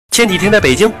前几天在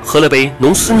北京喝了杯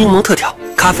浓丝柠檬特调，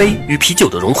咖啡与啤酒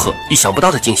的融合，意想不到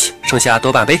的惊喜。剩下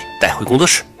多半杯带回工作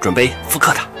室，准备复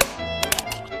刻它。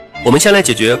我们先来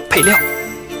解决配料，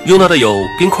用到的有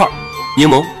冰块、柠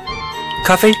檬、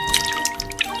咖啡、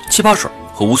气泡水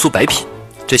和乌苏白啤，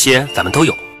这些咱们都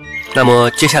有。那么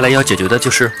接下来要解决的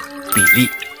就是比例。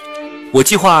我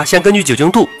计划先根据酒精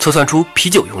度测算出啤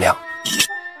酒用量，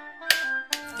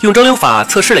用蒸馏法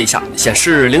测试了一下，显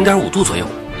示 0.5 度左右。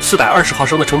420毫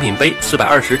升的成品杯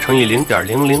，420乘以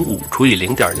 0.005 除以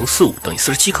 0.045 等于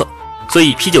47克，所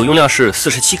以啤酒用量是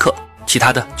47克，其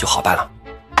他的就好办了。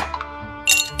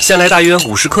先来大约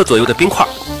50克左右的冰块，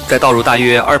再倒入大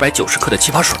约290克的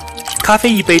气泡水，咖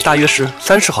啡一杯大约是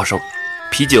30毫升，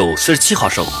啤酒47毫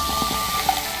升，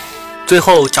最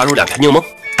后加入2片柠檬，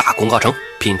大功告成。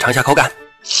品尝一下口感，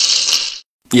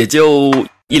也就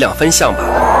1两分像吧。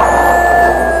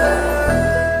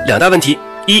两大问题：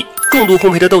一，重度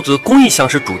烘焙的豆子工艺像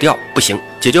是主调，不行。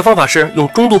解决方法是用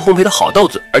中度烘焙的好豆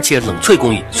子，而且冷萃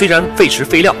工艺，虽然费时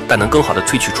费料，但能更好的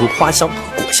萃取出花香和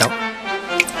果香。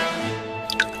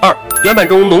二，原版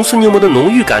中浓丝柠檬的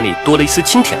浓郁感里多了一丝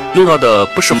清甜，用到的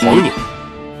不是黄柠，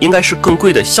应该是更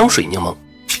贵的香水柠檬。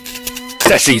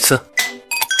再试一次。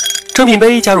成品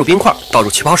杯加入冰块，倒入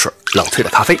气泡水，冷萃的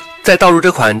咖啡，再倒入这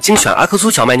款精选阿克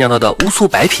苏小麦酿造的乌苏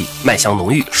白啤，麦香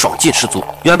浓郁，爽劲十足。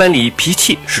原版里啤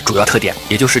气是主要特点，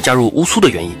也就是加入乌苏的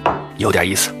原因，有点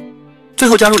意思。最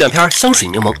后加入2片香水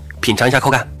柠檬，品尝一下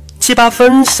口感，7、8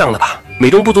分像了吧？美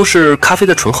中不足是咖啡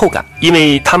的醇厚感，因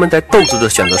为他们在豆子的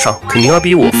选择上肯定要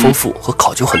比我丰富和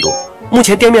考究很多。目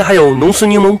前店面还有浓丝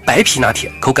柠檬白啤拿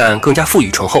铁，口感更加富裕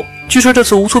醇厚。据说这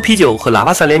次乌苏啤酒和拉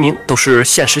瓦萨联名都是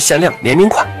限时限量联名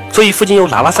款，所以附近有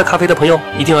拉瓦萨咖啡的朋友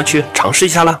一定要去尝试一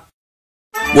下啦。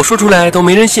我说出来都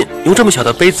没人信，用这么小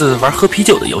的杯子玩喝啤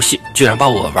酒的游戏，居然把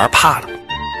我玩怕了。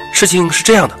事情是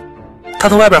这样的，他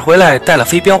从外边回来带了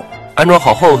飞镖，安装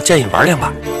好后建议玩2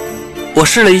把。我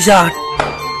试了一下，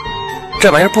这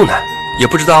玩意儿不难，也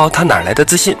不知道他哪来的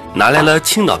自信，拿来了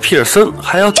青岛皮尔森，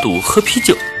还要赌喝啤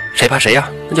酒。谁怕谁呀，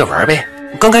那就玩呗。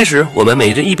刚开始我们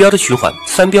每人1标的循环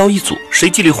，3标一组，谁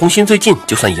距离红心最近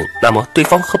就算赢，那么对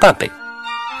方喝半杯。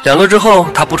2轮之后，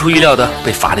他不出意料的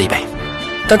被罚了1杯，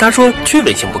但他说趣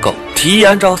味性不够，提议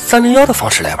按照301的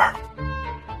方式来玩。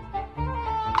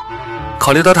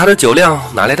考虑到他的酒量，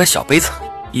拿来的小杯子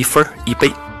，1分1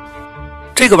杯。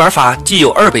这个玩法既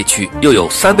有2倍区，又有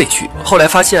3倍区。后来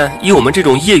发现，以我们这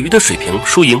种业余的水平，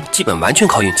输赢基本完全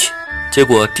靠运气。结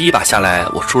果第1把下来，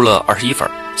我输了21分，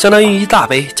相当于1大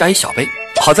杯加1小杯。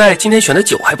好在今天选的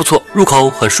酒还不错，入口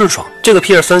很顺爽。这个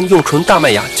皮尔森用纯大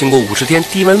麦芽，经过50天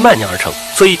低温慢酿而成，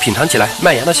所以品尝起来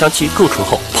麦芽的香气更醇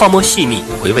厚，泡沫细密，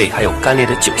回味还有干裂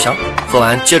的酒香。喝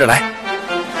完接着来。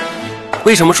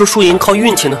为什么说输赢靠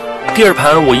运气呢？第2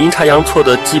盘我阴差阳错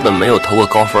的基本没有投过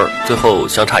高分，最后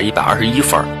相差121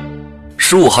分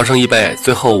，15毫升1杯，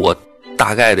最后我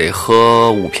大概得喝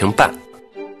5瓶半。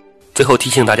最后提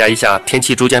醒大家一下，天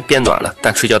气逐渐变暖了，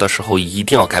但睡觉的时候一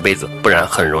定要盖被子，不然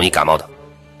很容易感冒的。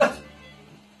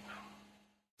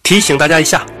提醒大家一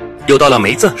下，又到了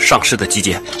梅子上市的季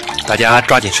节，大家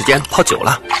抓紧时间泡酒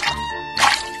了。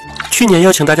去年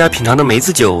邀请大家品尝的梅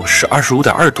子酒是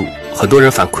25.2度，很多人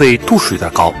反馈度数有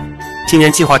点高。今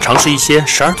年计划尝试一些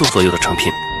12度左右的成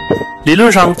品。理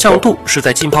论上降度是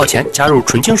在浸泡前加入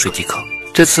纯净水即可，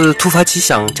这次突发奇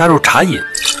想加入茶饮，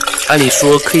按理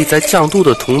说可以在降度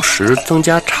的同时增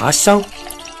加茶香。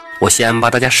我先帮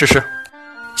大家试试。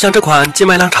像这款金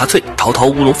麦郎茶萃桃桃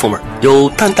乌龙风味，有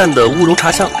淡淡的乌龙茶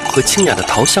香和清雅的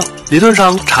桃香。理论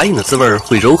上茶饮的滋味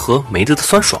会柔和梅子的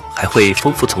酸爽，还会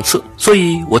丰富层次，所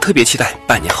以我特别期待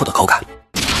半年后的口感。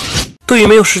对于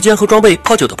没有时间和装备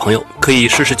泡酒的朋友，可以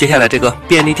试试接下来这个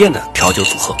便利店的调酒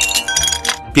组合：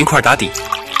冰块打底，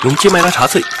用金麦郎茶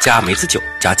萃加梅子酒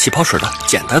加气泡水的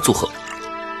简单组合，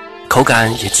口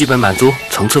感也基本满足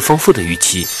层次丰富的预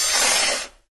期。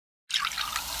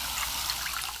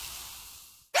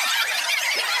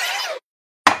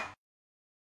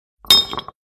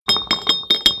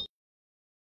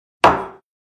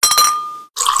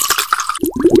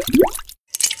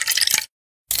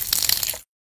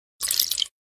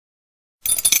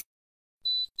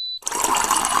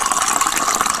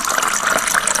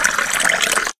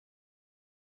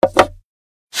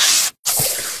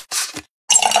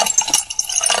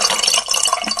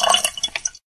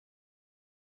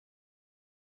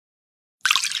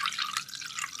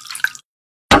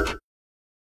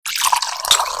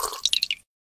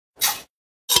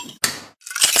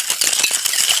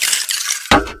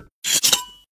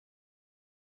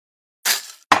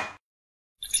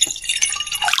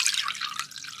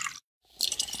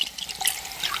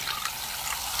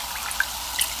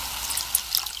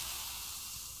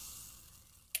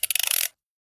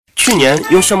去年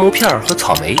用橡木片和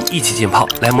草莓一起浸泡，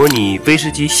来模拟威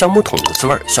士忌橡木桶的滋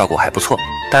味，效果还不错。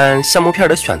但橡木片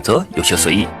的选择有些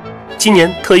随意。今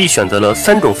年特意选择了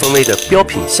3种风味的标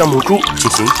品橡木珠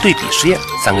进行对比实验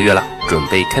，3个月了，准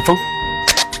备开封。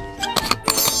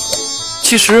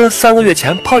其实3个月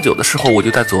前泡酒的时候，我就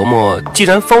在琢磨，既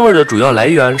然风味的主要来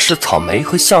源是草莓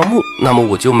和橡木，那么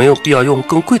我就没有必要用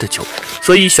更贵的酒，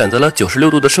所以选择了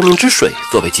96度的生命之水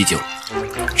作为基酒。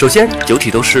首先，酒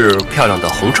体都是漂亮的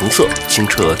红橙色，清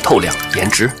澈透亮，颜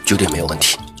值绝对没有问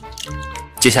题。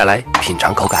接下来品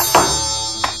尝口感。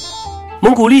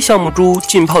蒙古利橡木珠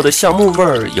浸泡的橡木味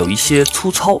儿有一些粗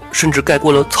糙，甚至盖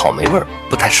过了草莓味儿，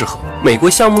不太适合。美国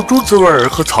橡木珠滋味儿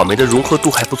和草莓的融合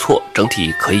度还不错，整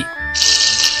体可以。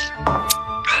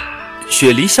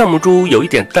雪梨橡木珠有一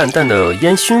点淡淡的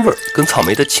烟熏味儿，跟草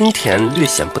莓的清甜略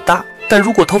显不搭，但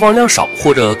如果投放量少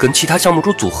或者跟其他橡木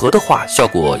珠组合的话，效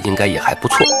果应该也还不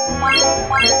错。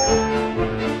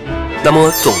那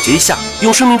么总结一下，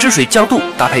用生命之水降度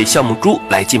搭配橡木珠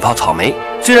来浸泡草莓，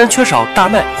虽然缺少大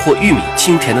麦或玉米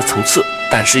清甜的层次，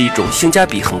但是一种性价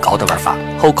比很高的玩法，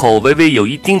后口微微有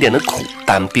一丁点的苦，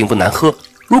但并不难喝。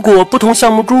如果不同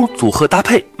橡木珠组合搭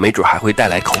配，没准还会带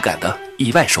来口感的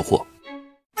意外收获。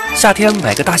夏天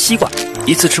买个大西瓜，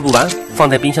一次吃不完，放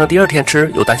在冰箱第2天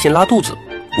吃又担心拉肚子。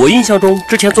我印象中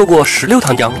之前做过16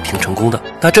糖浆挺成功的，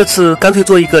那这次干脆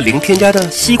做一个零添加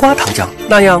的西瓜糖浆，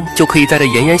那样就可以在这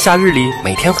炎炎夏日里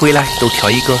每天回来都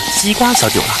调一个西瓜小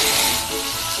酒了。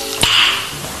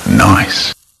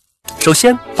Nice。首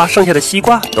先把剩下的西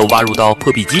瓜都挖入到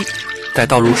破壁机，再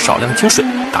倒入少量清水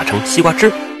打成西瓜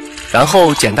汁，然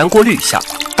后简单过滤一下。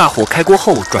大火开锅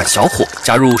后转小火，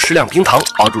加入适量冰糖，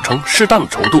熬煮成适当的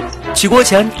稠度。起锅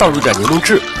前倒入点柠檬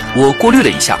汁，我过滤了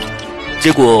一下，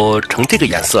结果成这个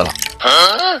颜色了。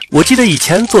我记得以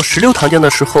前做16糖浆的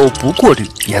时候不过滤，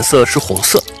颜色是红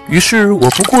色，于是我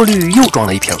不过滤又装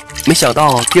了一瓶，没想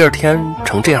到第2天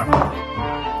成这样。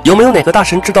有没有哪个大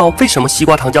神知道为什么西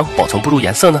瓜糖浆保存不住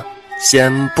颜色呢？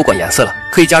先不管颜色了，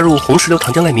可以加入红石榴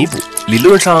糖浆来弥补。理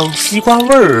论上西瓜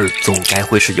味儿总该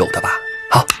会是有的吧。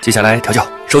好，接下来调酒。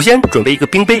首先准备一个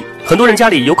冰杯，很多人家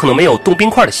里有可能没有冻冰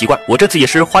块的习惯，我这次也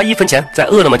是花1分钱在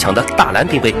饿了么抢的大蓝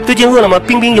冰杯。最近饿了么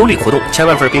冰冰有礼活动，千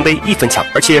万份冰杯1分抢，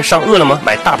而且上饿了么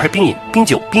买大牌冰饮、冰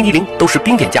酒、冰激凌都是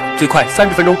冰点价，最快30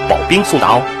分钟保冰送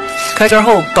达哦。开盖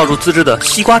后倒入自制的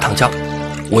西瓜糖浆，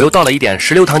我又倒了一点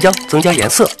16糖浆增加颜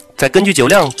色，再根据酒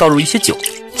量倒入一些酒，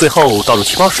最后倒入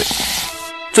气泡水，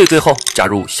最后加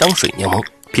入香水柠檬，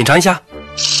品尝一下。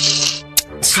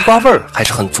西瓜味儿还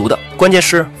是很足的，关键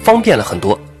是方便了很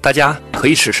多，大家可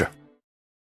以试试。